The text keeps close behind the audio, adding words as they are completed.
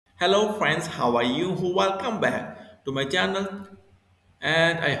Hello friends, how are you? Welcome back to my channel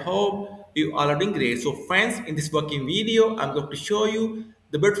and I hope you all are doing great. So friends, in this working video, I'm going to show you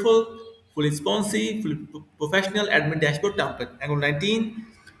the beautiful, fully responsive, fully professional admin dashboard template, Angular 19,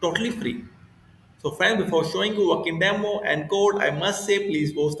 totally free. So friends, before showing you working demo and code, I must say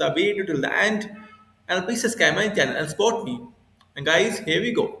please watch the video till the end and please subscribe my channel and support me. And guys, here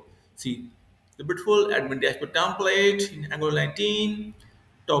we go. See the beautiful admin dashboard template in Angular 19,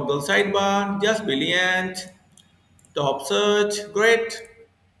 toggle sidebar, just brilliant, top search, great,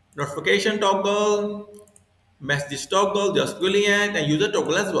 notification toggle, message toggle, just brilliant, and user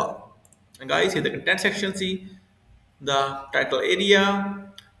toggle as well. And guys, here the content section, see the title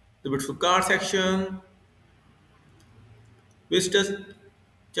area, the beautiful card section, visitors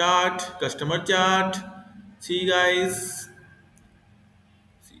chart, customer chart. See guys,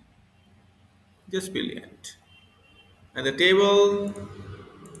 just brilliant. And the table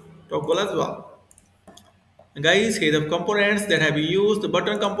toggle as well. And guys, here the components that have been used, the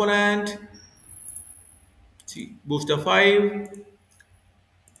button component, see, booster 5,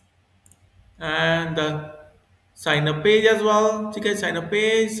 and the sign up page as well. See guys, sign up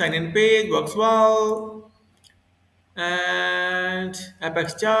page, sign in page works well. And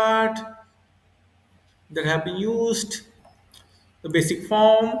apex chart that have been used. The basic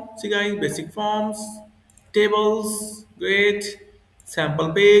form, see guys, basic forms, tables, great,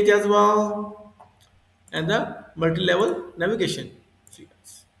 sample page as well, and the multi-level navigation. See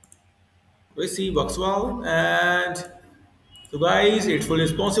guys, we see works well, and so guys, it's fully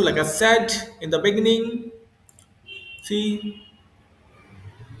responsive like I said in the beginning. See,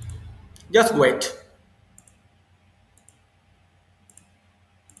 just wait.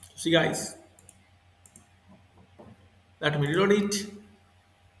 See guys, let me reload it.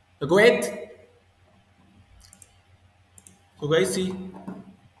 So wait. So guys, see,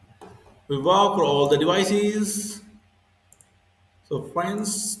 we work for all the devices. So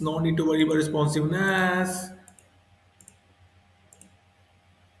friends, no need to worry about responsiveness.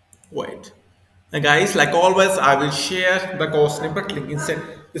 Wait. And guys, like always, I will share the course snippet link inside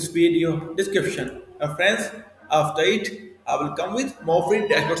this video description. And friends, after it, I will come with more free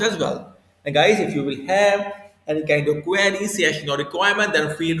dashboards as well. And guys, if you will have any kind of query, session or requirement,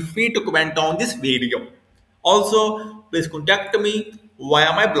 then feel free to comment on this video. Also, please contact me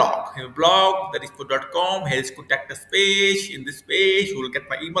via my blog. My blog, that is therichpost.com, has contact us page. In this page, you will get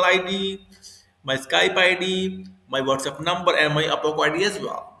my email ID, my Skype ID, my WhatsApp number, and my Upwork ID as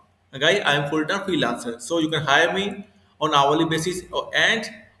well. Okay, I am full-time freelancer, so you can hire me on hourly basis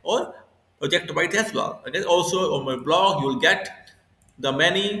or project wise as well. Okay, also on my blog, you will get the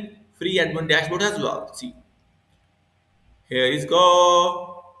many free admin dashboard as well. See, here is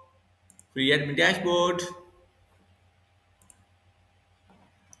go free admin dashboard.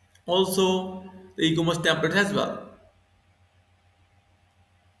 Also, the e-commerce template as well.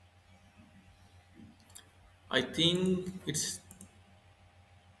 I think it's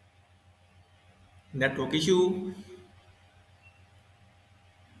network issue.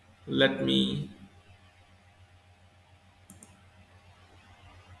 Let me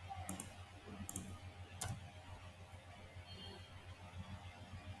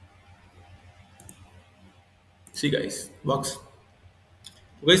see, guys. Works.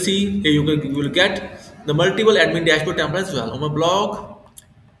 Okay, see here you will get the multiple admin dashboard templates as well on my blog,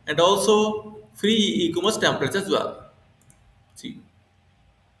 and also free e-commerce templates as well. See,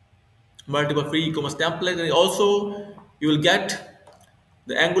 multiple free e-commerce templates, and also you will get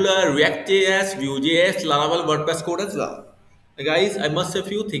the Angular, React.js, Vue.js, Laravel, WordPress code as well. And guys, I must say a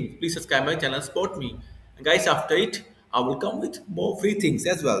few things. Please subscribe my channel, support me. And guys, after it, I will come with more free things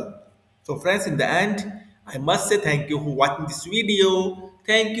as well. So friends, in the end, I must say thank you for watching this video.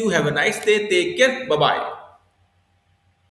 Thank you. Have a nice day. Take care. Bye-bye.